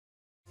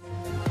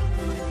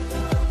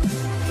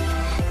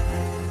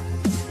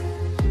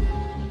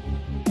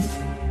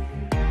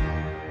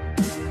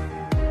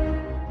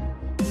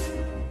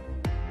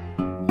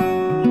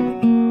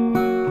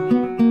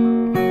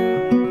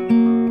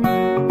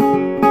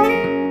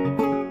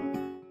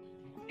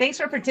Thanks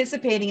for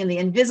participating in the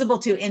Invisible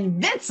to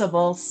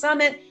Invincible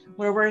Summit,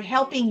 where we're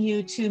helping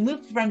you to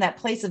move from that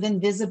place of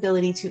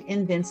invisibility to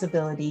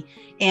invincibility.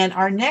 And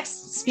our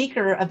next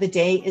speaker of the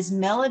day is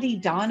Melodie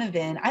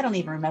Donovan. I don't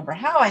even remember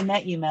how I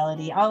met you,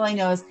 Melodie. All I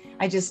know is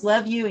I just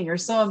love you and you're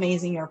so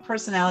amazing, your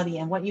personality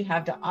and what you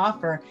have to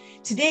offer.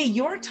 Today,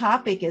 your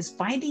topic is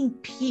finding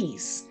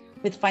peace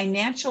with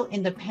financial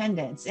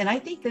independence. And I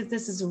think that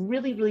this is a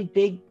really, really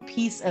big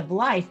piece of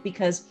life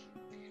because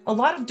a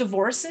lot of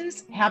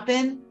divorces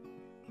happen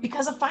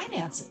because of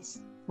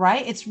finances,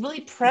 right? It's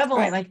really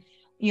prevalent. Right.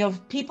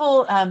 Like,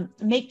 people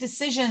make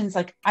decisions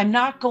like, I'm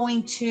not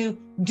going to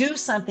do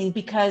something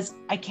because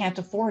I can't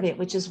afford it,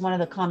 which is one of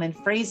the common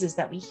phrases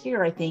that we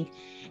hear, I think.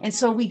 And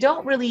so we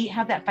don't really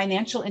have that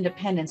financial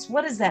independence.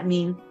 What does that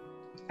mean?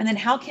 And then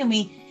how can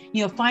we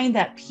find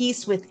that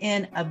peace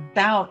within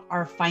about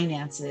our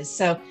finances?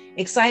 So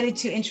excited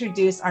to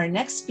introduce our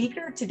next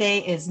speaker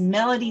today is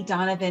Melodie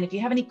Donovan. If you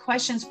have any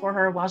questions for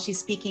her while she's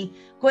speaking,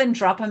 go ahead and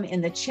drop them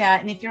in the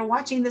chat. And if you're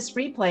watching this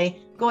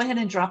replay, go ahead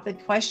and drop the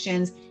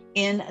questions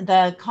in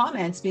the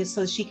comments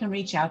so she can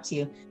reach out to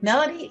you.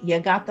 Melodie, you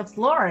got the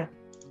floor.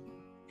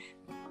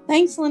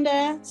 Thanks,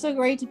 Linda. So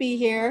great to be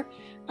here.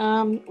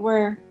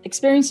 We're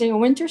experiencing a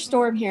winter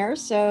storm here.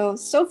 So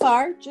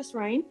far, just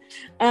rain.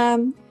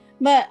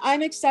 But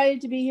I'm excited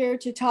to be here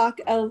to talk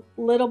a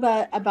little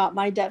bit about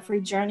my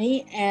debt-free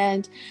journey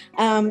and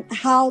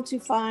how to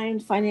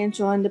find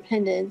financial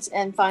independence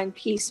and find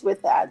peace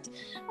with that.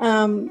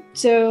 I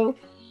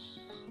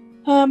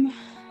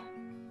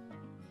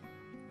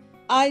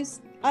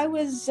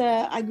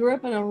grew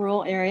up in a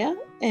rural area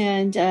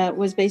and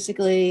was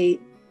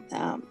basically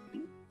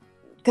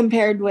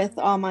compared with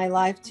all my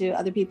life to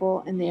other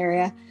people in the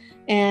area,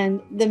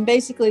 and then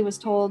basically was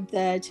told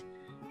that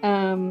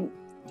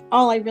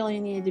all I really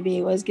needed to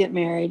be was get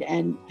married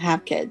and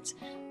have kids.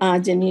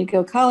 Didn't need to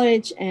go to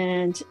college,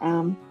 and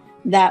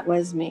that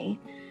was me.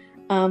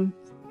 But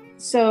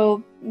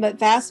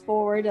fast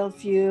forward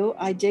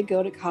I did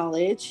go to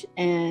college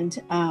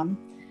and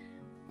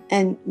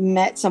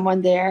met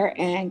someone there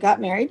and got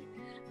married.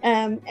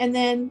 And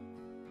then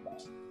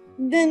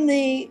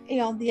the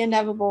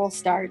inevitable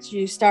starts.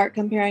 You start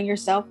comparing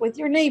yourself with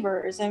your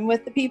neighbors and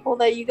with the people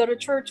that you go to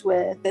church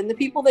with and the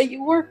people that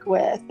you work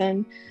with.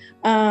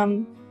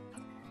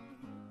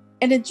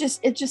 And it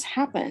just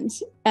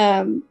happens.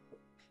 I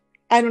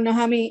don't know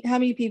how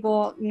many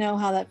people know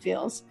how that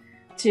feels.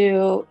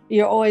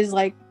 You're always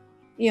like,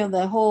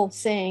 the whole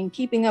saying,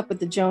 keeping up with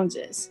the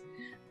Joneses.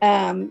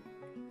 And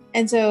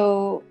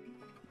so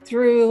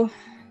through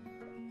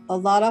a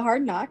lot of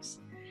hard knocks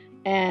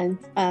and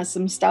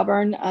some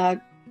stubborn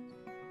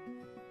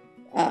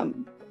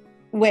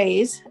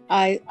ways,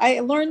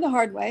 I learned the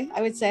hard way,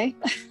 I would say.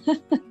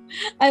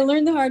 I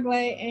learned the hard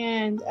way,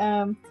 and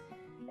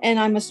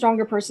I'm a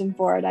stronger person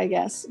for it, I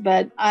guess.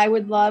 But I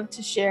would love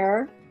to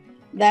share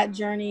that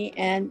journey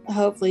and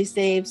hopefully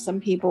save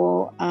some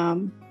people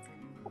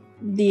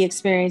the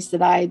experience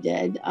that I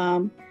did.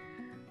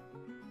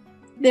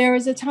 There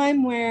was a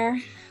time where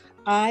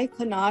I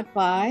could not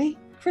buy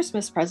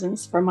Christmas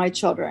presents for my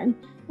children.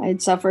 I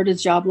had suffered a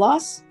job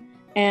loss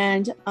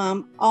and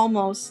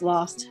almost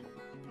lost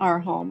our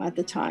home at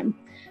the time.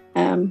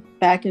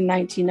 Back in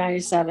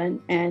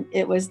 1997, and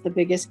it was the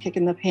biggest kick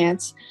in the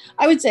pants.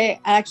 I would say,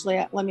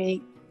 actually, let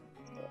me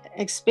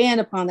expand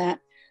upon that.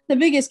 The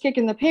biggest kick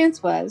in the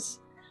pants was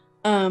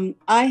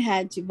I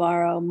had to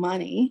borrow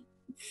money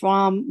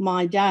from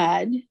my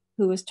dad,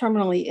 who was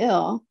terminally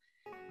ill,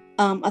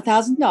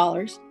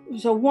 $1,000.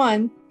 So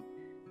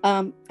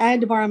I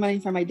had to borrow money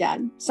from my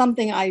dad,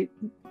 something I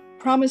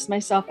promised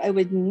myself I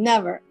would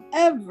never,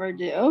 ever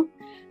do,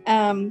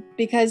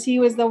 because he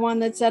was the one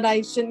that said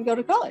I shouldn't go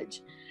to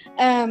college.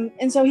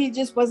 And so he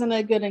just wasn't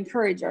a good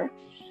encourager.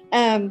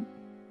 And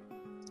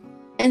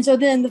so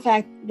then the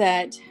fact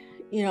that,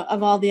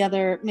 of all the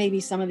other, maybe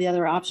some of the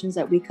other options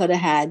that we could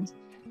have had,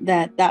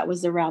 that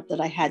was the route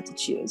that I had to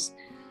choose.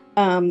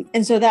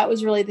 And so that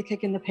was really the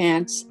kick in the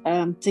pants,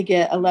 to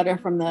get a letter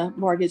from the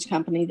mortgage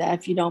company that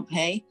if you don't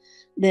pay,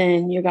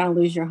 then you're going to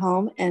lose your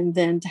home. And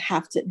then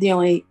the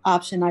only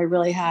option I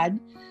really had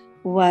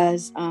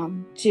was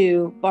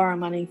to borrow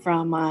money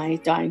from my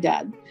dying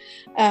dad.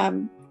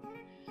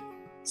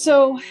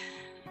 So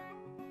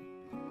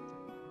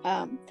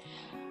to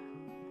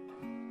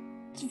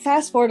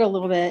fast forward a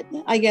little bit,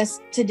 I guess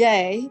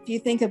today, if you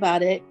think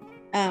about it,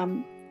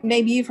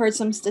 maybe you've heard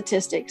some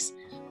statistics,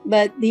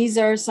 but these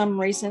are some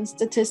recent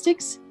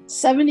statistics.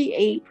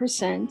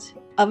 78%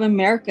 of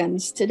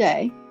Americans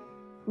today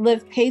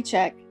live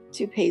paycheck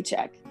to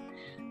paycheck.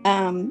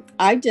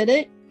 I did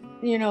it,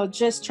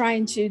 just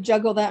trying to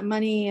juggle that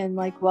money and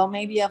like, well,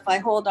 maybe if I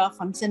hold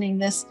off on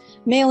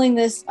mailing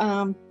this,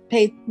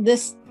 pay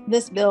this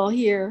bill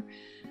here,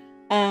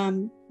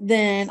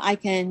 then I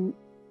can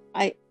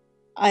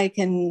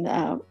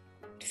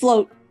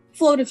float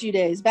a few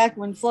days. Back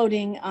when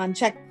floating on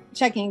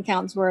checking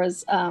accounts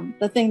was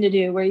the thing to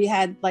do, where you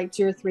had like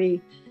 2 or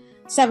 3,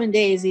 7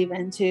 days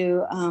even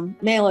to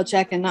mail a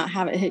check and not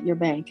have it hit your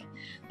bank.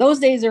 Those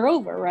days are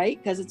over,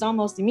 right? Because it's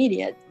almost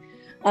immediate.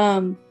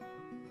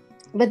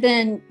 But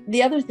then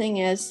the other thing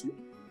is,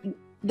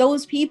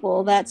 those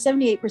people, that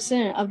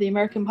 78% of the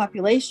American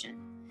population,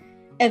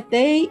 if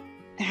they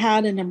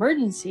had an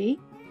emergency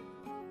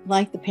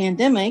like the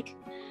pandemic,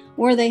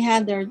 where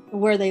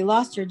they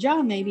lost their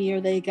job maybe, or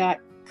they got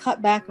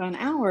cut back on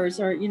hours,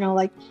 or,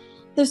 like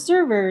the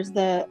servers,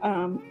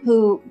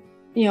 who,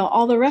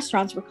 all the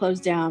restaurants were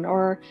closed down,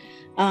 or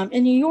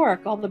in New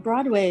York, all the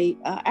Broadway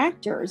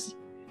actors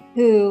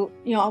who,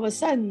 all of a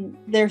sudden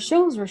their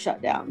shows were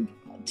shut down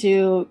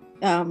to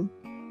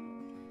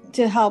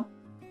help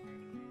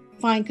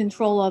find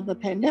control of the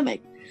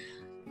pandemic.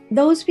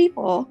 Those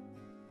people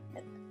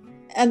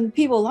and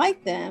people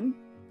like them,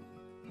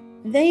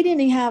 they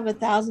didn't have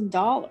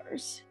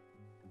 $1,000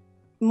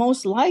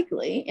 most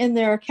likely in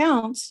their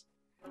accounts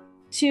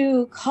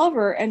to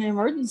cover an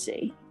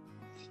emergency.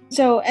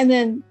 So,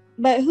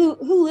 but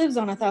who lives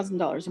on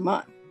 $1,000 a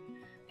month?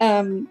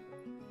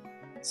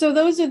 So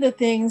those are the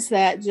things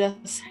that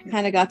just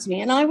kind of got to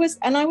me, and I was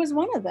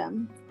one of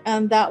them.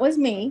 That was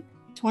me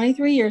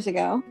 23 years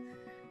ago.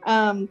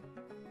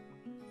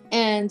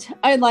 And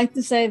I'd like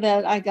to say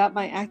that I got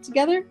my act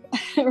together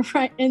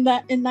right in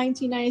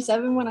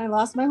 1997, when I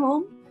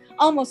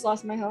almost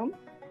lost my home,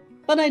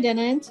 but I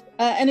didn't.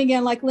 And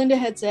again, like Linda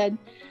had said,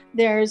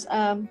 there's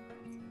the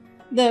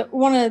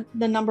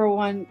number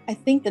one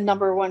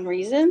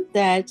reason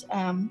that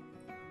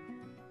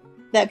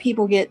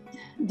people get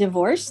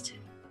divorced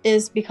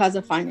is because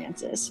of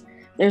finances.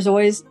 There's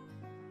always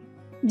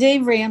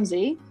Dave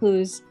Ramsey,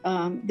 who's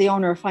the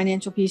owner of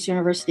Financial Peace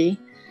University,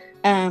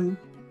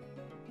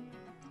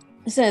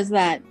 says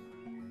that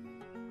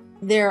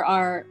there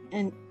are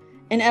in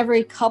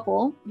every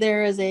couple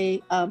there is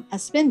a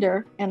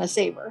spender and a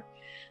saver,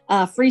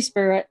 a free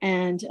spirit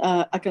and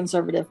a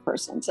conservative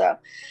person. So,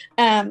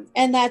 and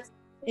that's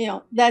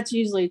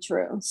usually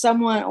true.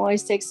 Someone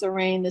always takes the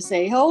reign to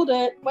say, "Hold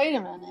it, wait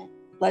a minute,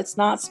 let's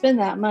not spend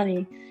that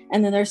money."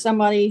 And then there's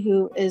somebody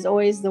who is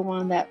always the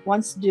one that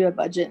wants to do a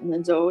budget, and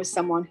then there's always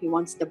someone who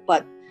wants to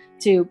buck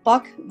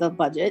the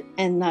budget,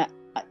 and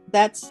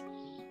that's.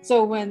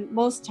 So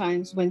most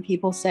times when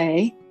people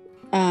say,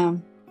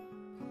 you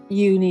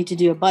need to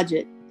do a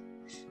budget,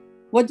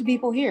 what do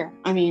people hear?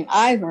 I mean,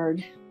 I've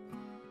heard,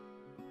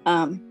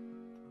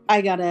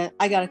 I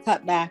gotta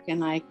cut back,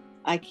 and I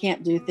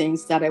can't do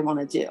things that I want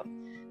to do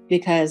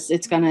because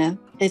it's gonna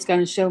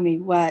show me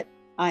what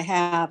I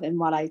have and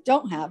what I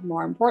don't have,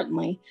 more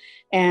importantly,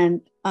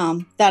 and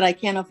that I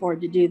can't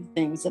afford to do the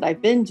things that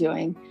I've been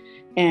doing.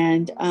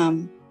 And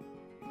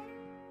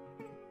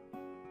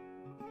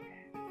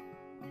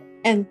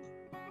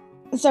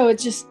so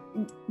it's just,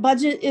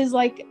 budget is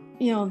like,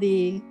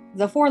 the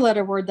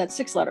 4-letter word, that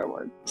 6-letter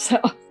word. So,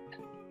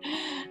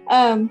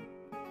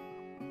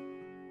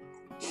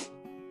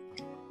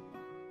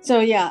 so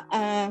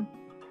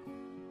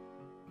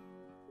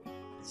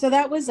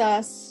that was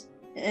us.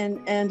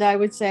 And I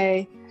would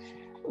say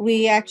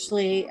we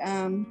actually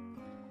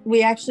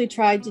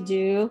tried to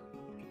do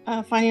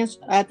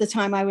financial, at the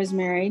time I was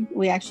married,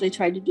 we actually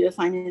tried to do a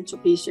Financial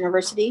Peace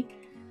University.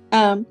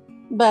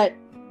 But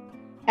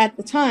at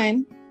the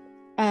time,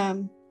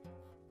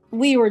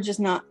 we were just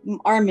not,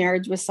 our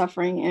marriage was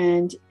suffering,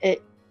 and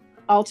it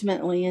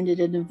ultimately ended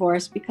in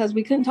divorce because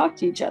we couldn't talk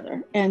to each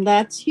other. And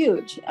that's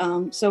huge.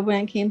 So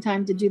when it came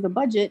time to do the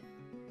budget,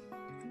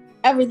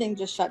 everything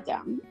just shut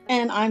down.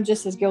 And I'm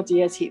just as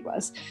guilty as he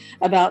was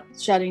about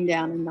shutting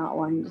down and not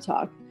wanting to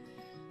talk.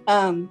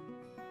 But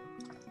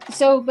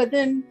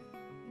then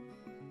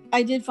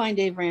I did find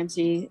Dave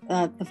Ramsey,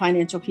 the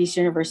Financial Peace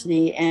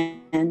University.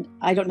 And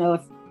I don't know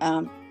if,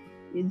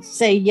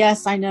 say,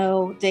 yes, I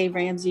know Dave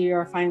Ramsey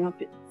or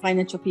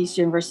Financial Peace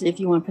University, if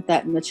you want to put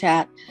that in the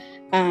chat.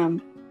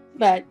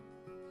 But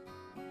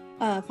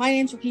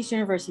Financial Peace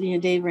University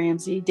and Dave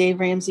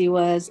Ramsey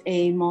was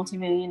a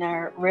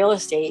multimillionaire real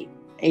estate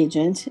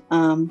agent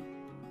and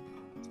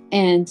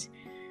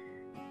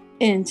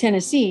in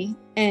Tennessee,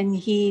 and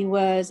he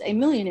was a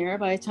millionaire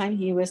by the time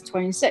he was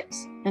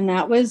 26, and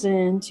that was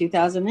in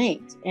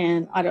 2008.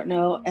 And I don't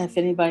know if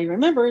anybody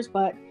remembers,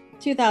 but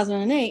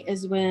 2008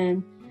 is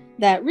when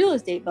that real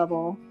estate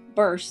bubble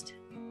burst.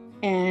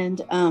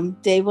 And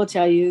Dave will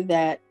tell you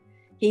that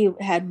he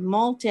had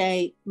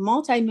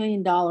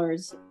multi-million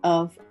dollars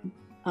of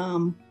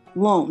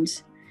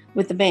loans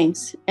with the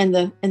banks, and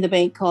the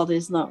bank called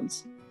his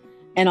loans.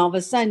 And all of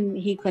a sudden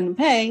he couldn't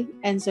pay,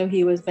 and so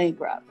he was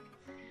bankrupt.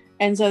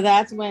 And so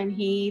that's when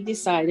he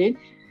decided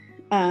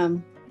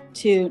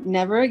to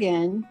never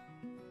again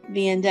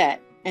be in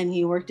debt. And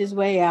he worked his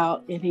way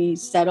out, and he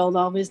settled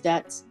all of his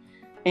debts.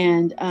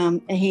 And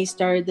he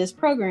started this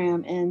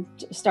program and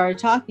started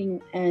talking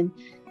and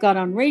got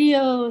on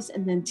radios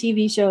and then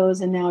TV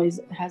shows. And now he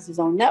has his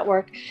own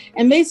network.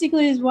 And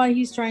basically is what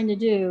he's trying to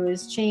do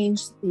is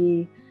change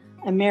the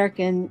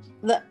American,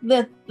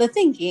 the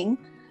thinking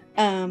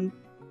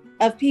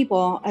of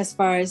people, as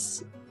far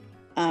as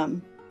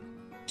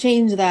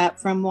change that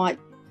from what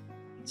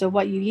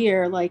you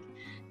hear, like,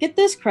 get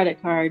this credit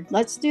card,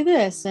 let's do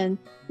this. And,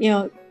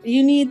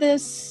 you need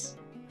this.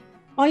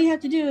 All you have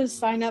to do is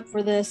sign up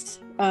for this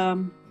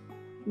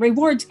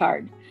rewards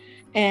card,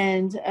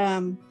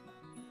 and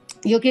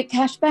you'll get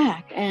cash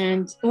back.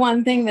 And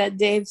one thing that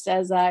Dave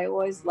says I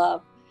always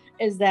love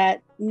is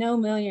that no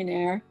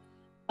millionaire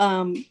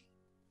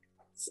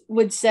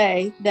would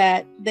say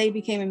that they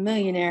became a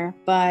millionaire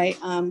by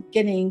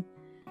getting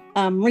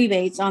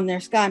rebates on their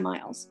Sky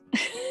Miles.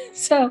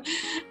 So,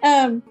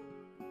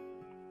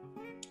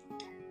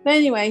 but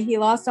anyway, he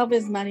lost all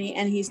his money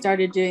and he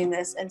started doing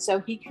this. And so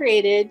he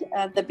created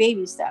the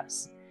baby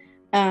steps,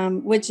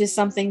 which is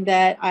something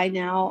that I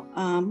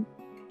now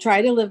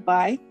try to live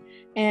by.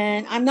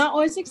 And I'm not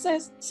always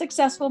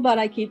successful, but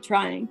I keep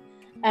trying.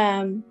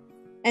 And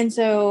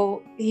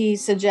so he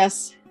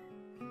suggests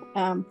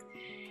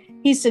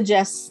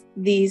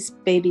these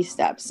baby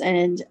steps,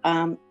 and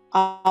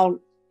I'll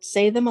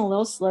say them a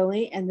little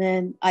slowly, and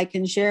then I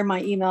can share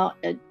my email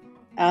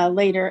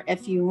later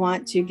if you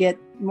want to get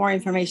more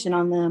information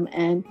on them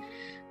and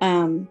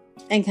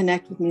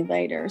connect with me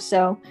later.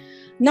 So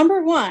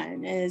number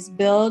 1 is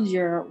build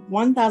your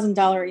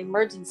 $1,000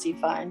 emergency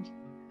fund,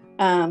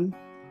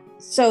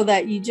 so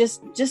that you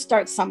just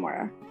start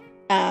somewhere,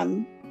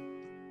 and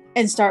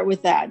start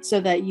with that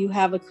so that you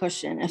have a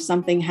cushion if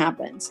something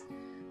happens.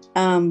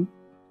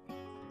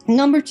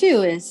 Number 2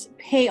 is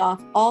pay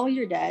off all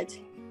your debt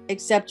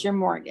except your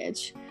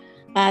mortgage.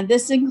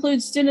 This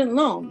includes student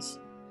loans.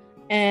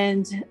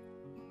 And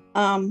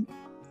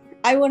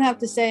I would have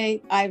to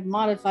say I've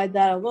modified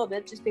that a little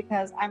bit just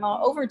because I'm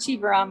an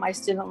overachiever on my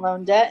student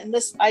loan debt. And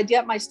I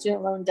get my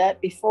student loan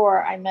debt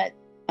before I met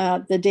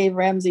the Dave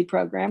Ramsey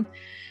program.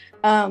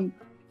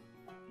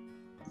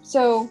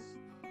 So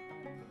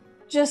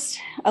just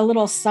a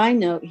little side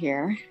note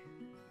here.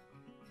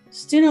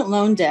 Student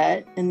loan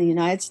debt in the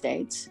United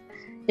States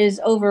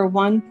is over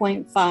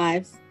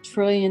 $1.5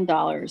 trillion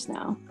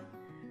now.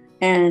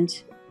 And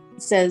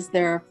it says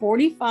there are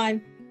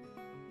 45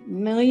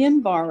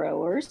 million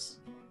borrowers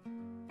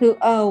who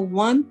owe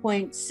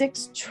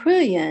 1.6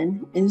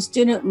 trillion in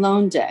student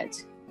loan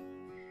debt.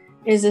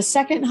 It is the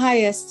second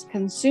highest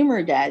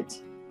consumer debt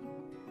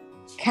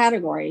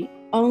category,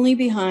 only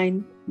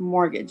behind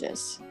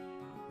mortgages.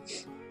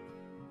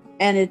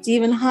 And it's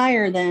even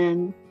higher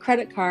than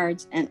credit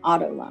cards and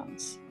auto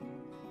loans.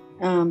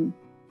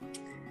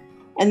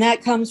 And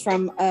that comes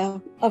from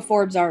a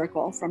Forbes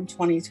article from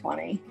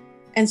 2020.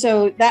 And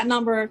so that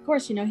number, of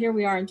course, here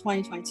we are in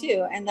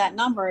 2022, and that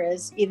number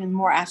is even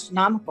more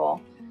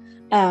astronomical.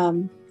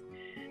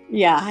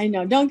 Yeah, I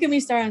know. Don't get me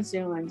started on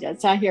student loan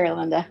debts. I hear it,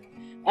 Linda.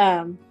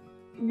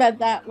 But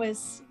that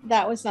was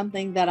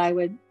something that I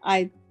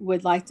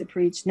would like to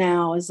preach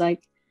now, is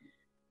like,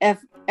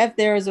 if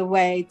there is a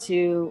way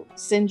to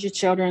send your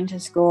children to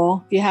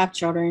school, if you have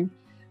children,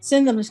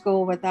 send them to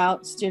school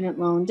without student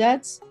loan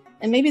debts.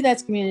 And maybe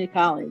that's community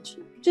college.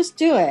 Just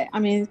do it. I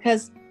mean,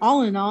 because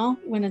all in all,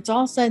 when it's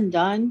all said and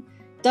done,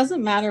 it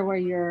doesn't matter where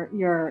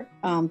your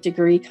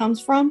degree comes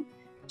from,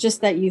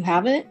 just that you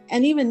have it.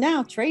 And even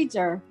now, trades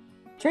are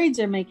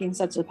making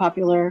such a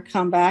popular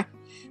comeback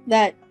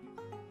that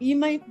they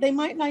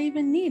might not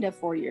even need a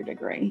 4-year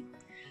degree.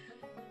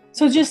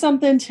 So just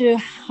something to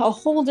a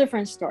whole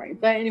different story.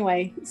 But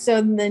anyway,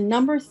 so the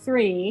number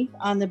 3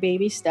 on the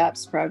baby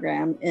steps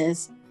program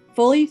is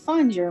fully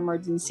fund your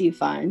emergency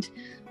fund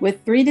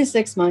with 3 to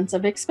 6 months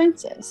of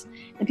expenses.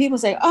 And people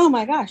say, oh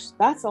my gosh,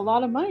 that's a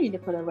lot of money to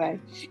put away.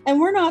 And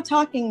we're not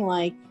talking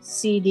like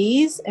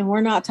CDs, and we're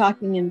not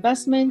talking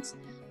investments.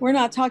 We're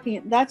not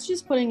talking, that's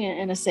just putting it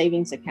in a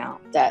savings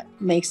account that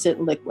makes it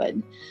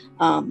liquid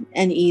and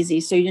easy.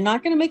 So you're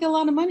not going to make a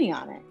lot of money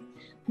on it.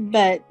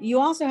 But you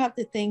also have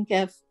to think,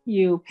 if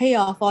you pay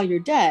off all your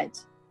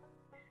debt,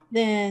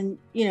 then,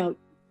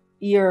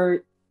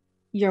 your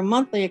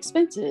monthly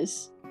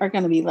expenses are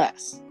going to be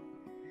less.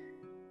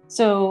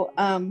 So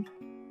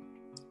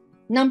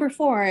number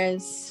 4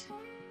 is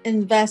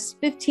invest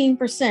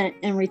 15%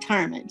 in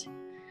retirement.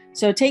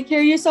 So take care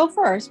of yourself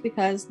first,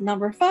 because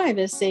number 5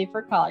 is save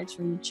for college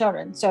for your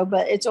children. So,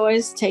 but it's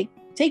always take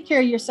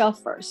care of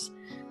yourself first.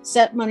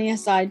 Set money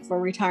aside for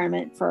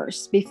retirement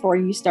first before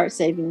you start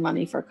saving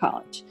money for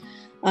college.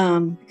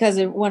 Because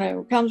when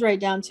it comes right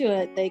down to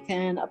it, they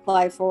can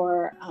apply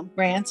for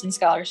grants and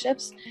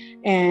scholarships,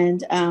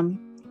 and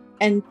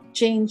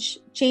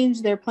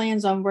change their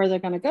plans on where they're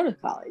going to go to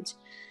college.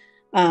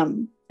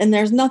 And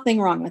there's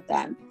nothing wrong with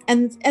that.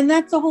 And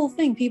that's the whole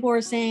thing. People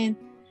are saying,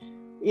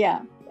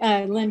 yeah,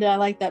 Linda, I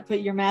like that. Put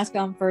your mask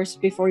on first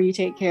before you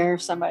take care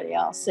of somebody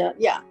else. So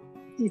yeah,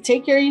 you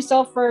take care of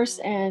yourself first.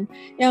 And,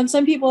 and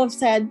some people have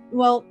said,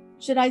 well,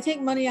 should I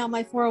take money out of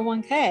my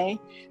 401k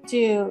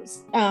to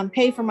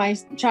pay for my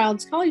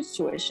child's college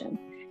tuition?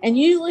 And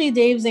usually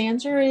Dave's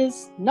answer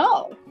is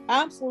no,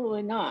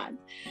 absolutely not.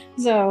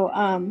 So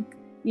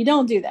you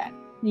don't do that.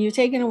 You're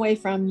taken away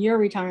from your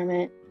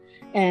retirement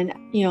and,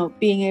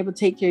 being able to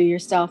take care of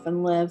yourself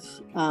and live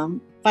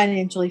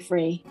financially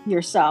free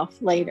yourself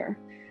later.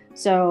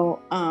 So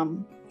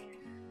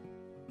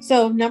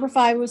number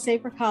 5 was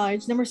save for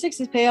college. Number 6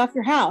 is pay off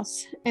your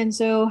house. And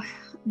so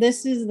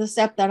this is the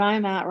step that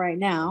I'm at right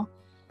now.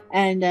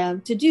 And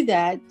to do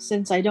that,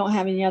 since I don't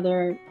have any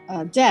other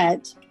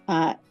debt,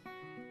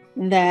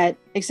 that,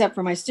 except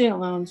for my student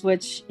loans,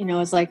 which,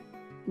 is like,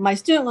 my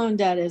student loan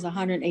debt is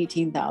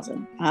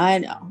 $118,000. I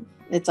know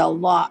it's a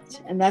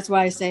lot. And that's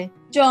why I say,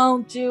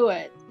 don't do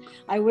it.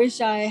 I wish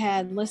I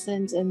had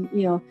listened and,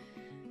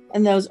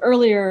 in those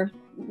earlier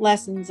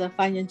lessons of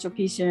Financial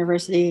Peace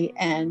University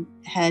and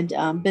had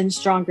been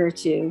stronger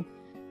to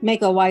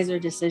make a wiser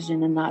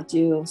decision and not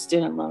do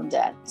student loan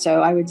debt.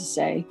 So I would just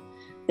say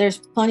there's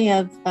plenty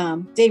of,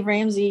 Dave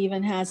Ramsey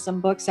even has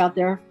some books out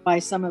there by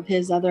some of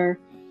his other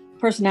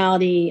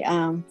personality,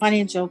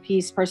 financial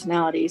peace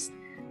personalities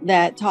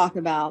that talk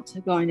about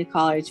going to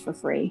college for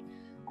free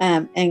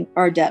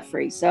or debt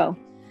free. So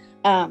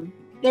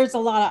there's a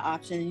lot of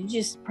options.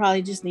 You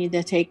probably need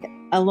to take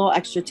a little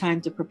extra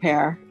time to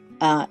prepare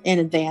in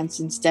advance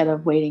instead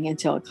of waiting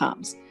until it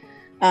comes.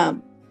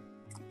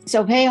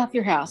 So pay off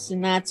your house,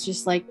 and that's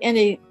just like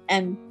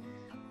and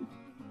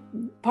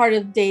part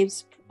of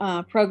Dave's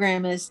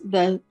program is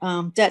the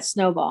debt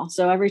snowball.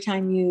 So every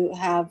time you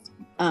have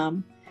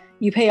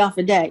you pay off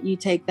a debt, you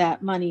take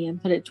that money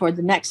and put it toward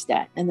the next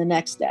debt and the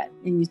next debt.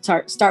 And you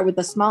start with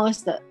the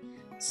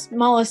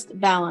smallest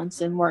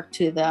balance and work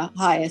to the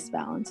highest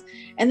balance.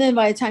 And then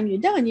by the time you're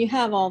done, you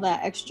have all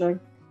that extra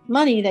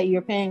money that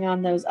you're paying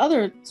on those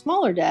other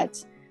smaller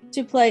debts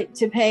to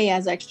pay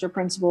as extra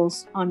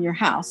principals on your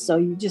house. So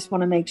you just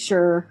want to make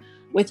sure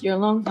with your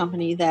loan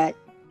company that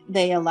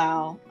they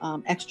allow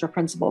extra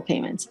principal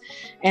payments.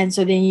 And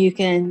so then you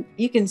can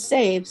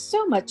save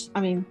so much,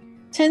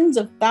 tens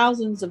of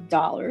thousands of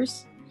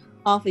dollars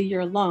off of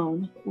your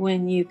loan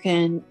when you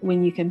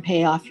can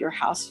pay off your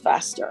house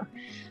faster.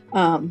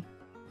 And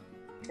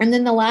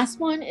then the last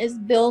one is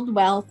build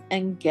wealth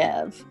and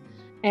give.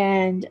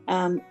 And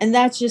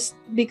that's just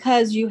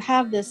because you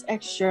have this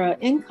extra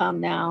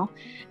income now.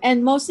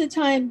 And most of the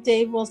time,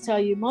 Dave will tell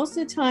you, most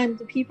of the time,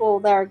 the people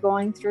that are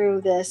going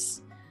through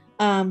this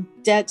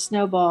debt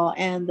snowball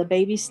and the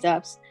baby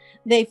steps,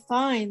 they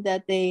find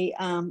that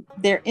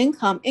their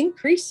income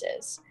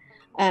increases.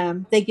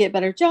 They get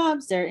better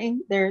jobs. Their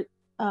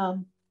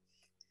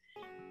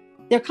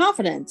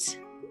confidence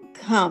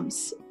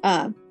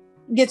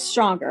gets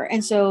stronger,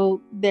 and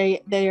so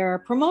they are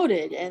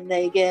promoted and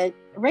they get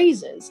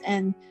raises,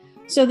 and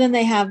so then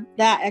they have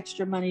that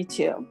extra money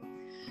too.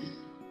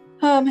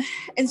 And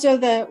so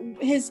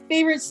his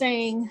favorite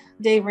saying,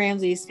 Dave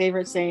Ramsey's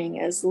favorite saying,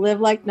 is live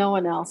like no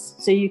one else,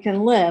 so you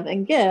can live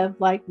and give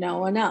like no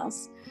one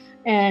else.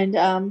 And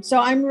so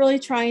I'm really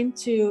trying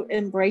to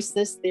embrace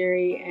this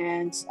theory.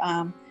 And,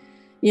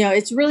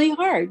 it's really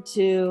hard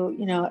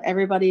to,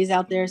 everybody's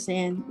out there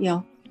saying,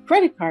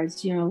 credit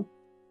cards, you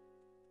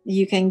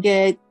can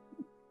get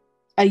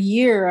a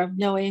year of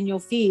no annual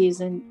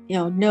fees and,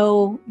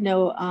 no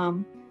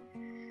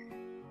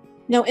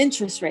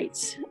interest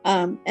rates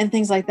and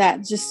things like that.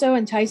 It's just so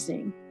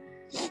enticing.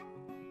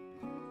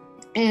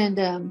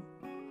 And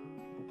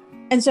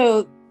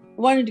so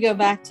wanted to go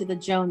back to the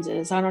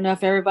Joneses. I don't know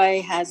if everybody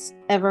has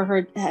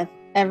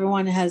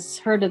everyone has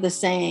heard of the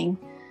saying,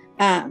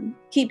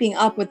 keeping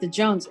up with the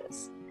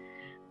Joneses.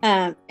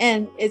 And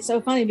it's so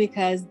funny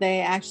because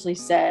they actually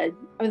said,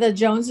 the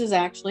Joneses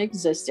actually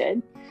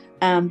existed.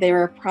 They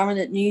were a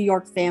prominent New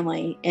York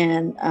family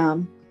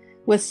and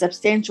with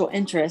substantial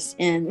interest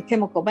in the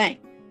chemical bank.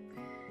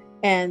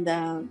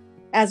 And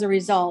as a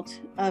result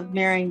of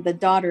marrying the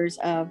daughters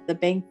of the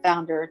bank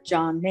founder,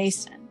 John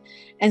Mason.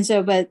 And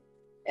so, but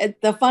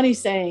the funny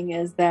saying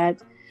is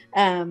that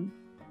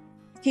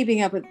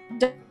keeping up with,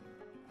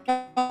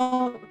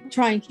 don't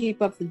try and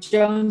keep up the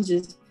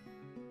Joneses,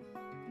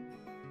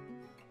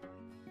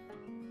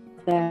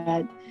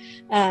 that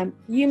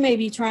you may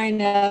be trying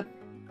to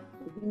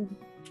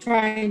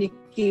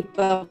keep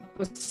up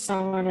with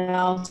someone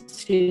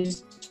else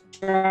who's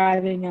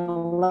driving a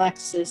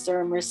Lexus or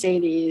a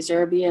Mercedes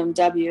or a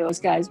BMW, those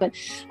guys. But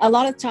a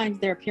lot of times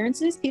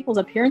people's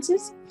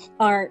appearances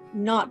are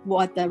not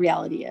what the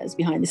reality is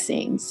behind the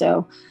scenes.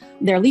 So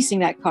they're leasing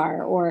that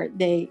car, or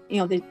they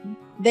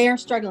are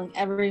struggling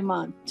every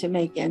month to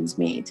make ends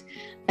meet.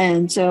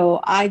 And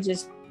so are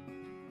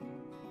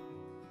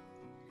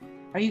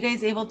you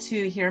guys able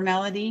to hear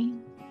Melodie?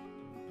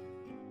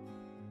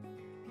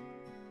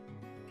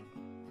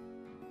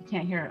 You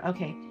can't hear her.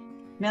 Okay.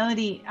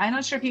 Melodie, I'm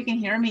not sure if you can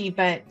hear me,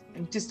 but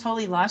I just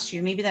totally lost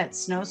you. Maybe that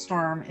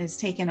snowstorm is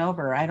taking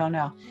over. I don't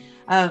know.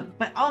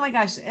 But oh my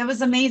gosh, it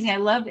was amazing. I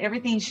loved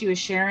everything she was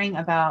sharing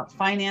about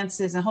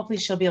finances, and hopefully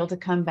she'll be able to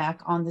come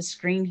back on the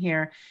screen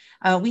here.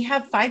 We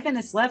have 5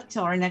 minutes left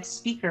till our next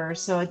speaker.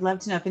 So I'd love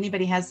to know if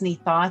anybody has any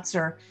thoughts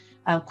or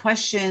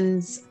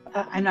questions.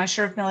 I'm not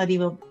sure if Melodie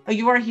will. Oh,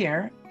 you are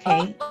here.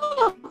 Okay.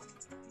 Oh,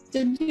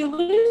 did you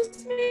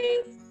lose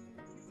me?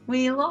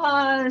 We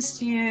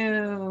lost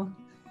you.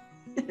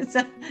 It's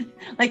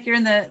like you're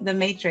in the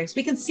Matrix.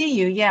 We can see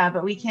you, yeah,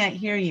 but we can't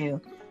hear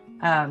you.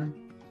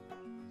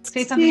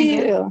 Say something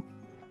again.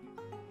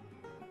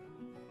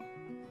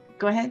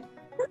 Go ahead.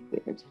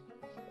 Weird.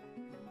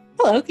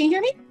 Hello, can you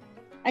hear me?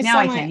 Now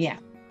I can, yeah.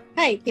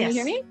 Hey, can you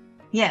hear me?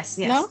 Yes.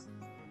 No?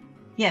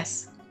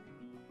 Yes.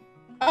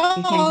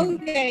 Oh,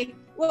 okay.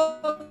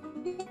 Well,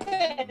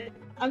 good.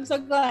 I'm so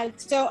glad.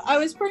 So I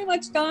was pretty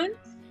much done.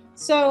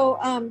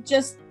 So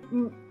just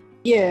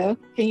you,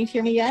 can you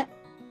hear me yet?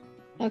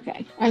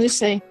 Okay. I'm just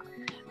saying,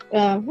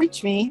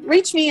 reach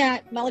me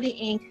at Melodie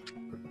Inc.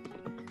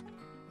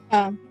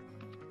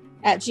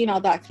 At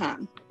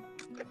gmail.com.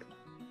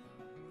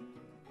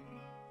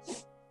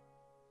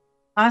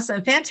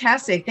 Awesome.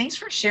 Fantastic. Thanks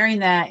for sharing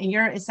that. And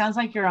it sounds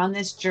like you're on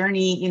this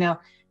journey,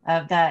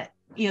 of that,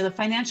 the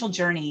financial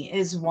journey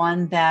is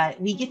one that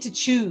we get to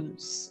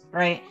choose,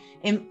 right?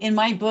 In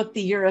my book,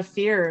 The Year of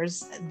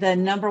Fears, the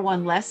number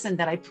one lesson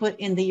that I put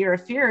in The Year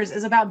of Fears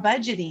is about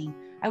budgeting.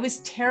 I was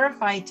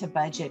terrified to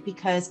budget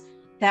because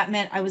that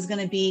meant I was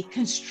going to be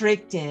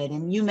constricted.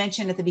 And you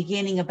mentioned at the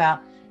beginning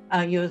about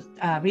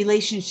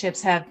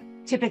relationships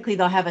typically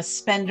they'll have a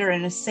spender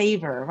and a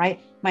saver, right?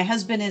 My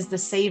husband is the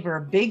saver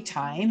big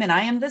time and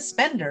I am the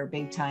spender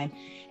big time.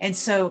 And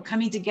so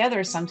coming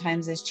together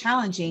sometimes is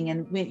challenging.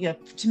 And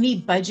to me,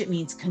 budget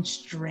means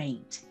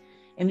constraint.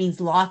 It means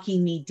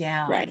locking me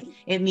down. Right.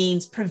 It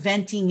means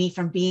preventing me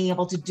from being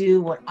able to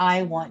do what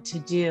I want to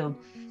do.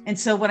 And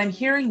so what I'm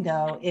hearing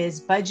though is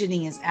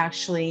budgeting is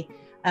actually,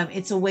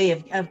 it's a way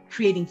of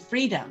creating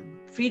freedom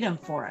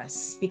for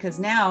us, because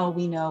now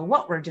we know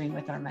what we're doing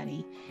with our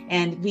money.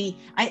 And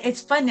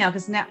it's fun now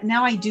because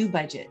now I do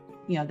budget.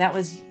 That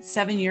was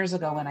 7 years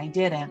ago when I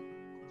didn't.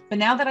 But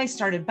now that I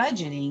started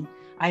budgeting,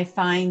 I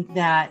find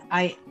that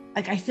I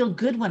feel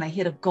good when I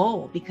hit a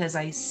goal because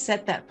I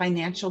set that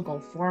financial goal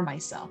for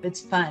myself. It's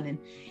fun. And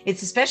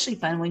it's especially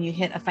fun when you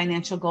hit a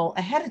financial goal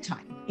ahead of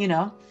time,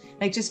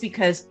 just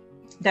because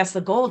that's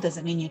the goal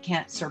doesn't mean you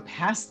can't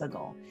surpass the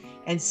goal.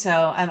 And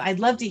so I'd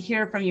love to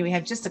hear from you. We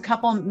have just a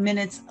couple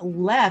minutes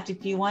left.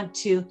 If you want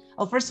to,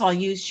 first of all,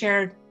 you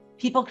shared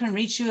people can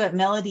reach you at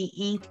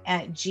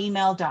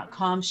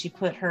melodieinc@gmail.com. She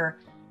put her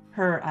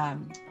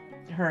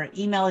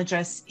email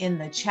address in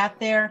the chat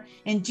there.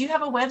 And do you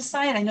have a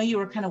website? I know you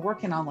were kind of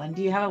working on one.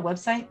 Do you have a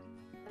website?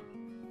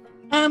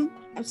 I'm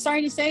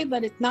sorry to say,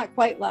 but it's not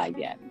quite live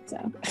yet.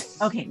 So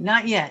okay,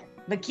 not yet,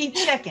 but keep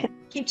checking.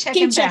 Keep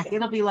checking back.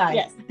 It'll be live.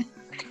 Yes.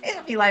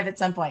 It'll be live at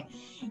some point.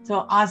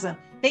 So awesome.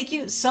 Thank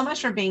you so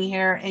much for being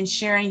here and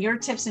sharing your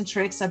tips and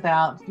tricks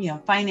about,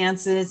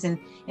 finances. And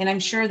I'm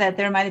sure that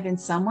there might've been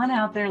someone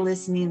out there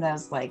listening that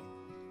was like,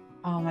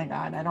 oh my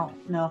God, I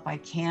don't know if I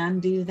can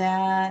do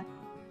that.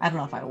 I don't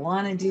know if I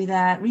want to do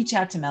that. Reach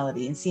out to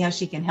Melodie and see how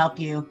she can help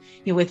you,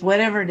 with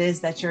whatever it is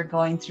that you're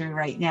going through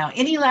right now.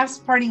 Any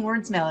last parting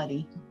words,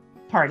 Melodie?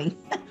 Parting.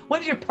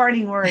 What are your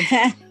parting words?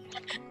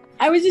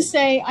 I would just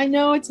say, I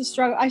know it's a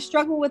struggle. I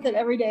struggle with it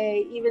every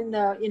day, even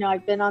though,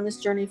 I've been on this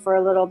journey for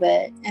a little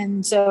bit.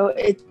 And so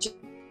it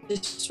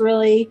just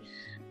really,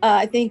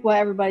 I think what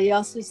everybody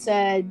else has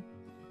said,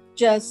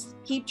 just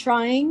keep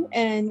trying.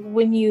 And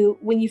when you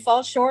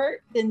fall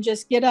short, then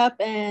just get up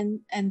and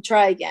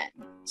try again.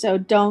 So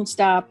don't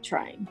stop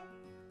trying.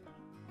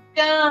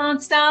 Don't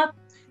stop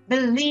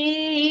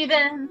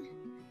believing.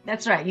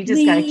 That's right. You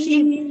just got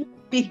to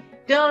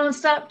don't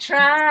stop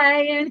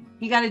trying.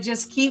 You got to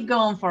just keep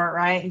going for it,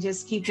 right? And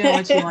just keep doing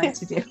what you want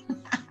to do.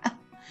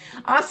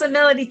 Awesome,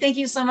 Melodie. Thank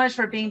you so much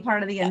for being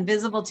part of the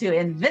Invisible to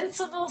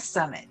Invincible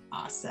Summit.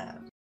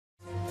 Awesome.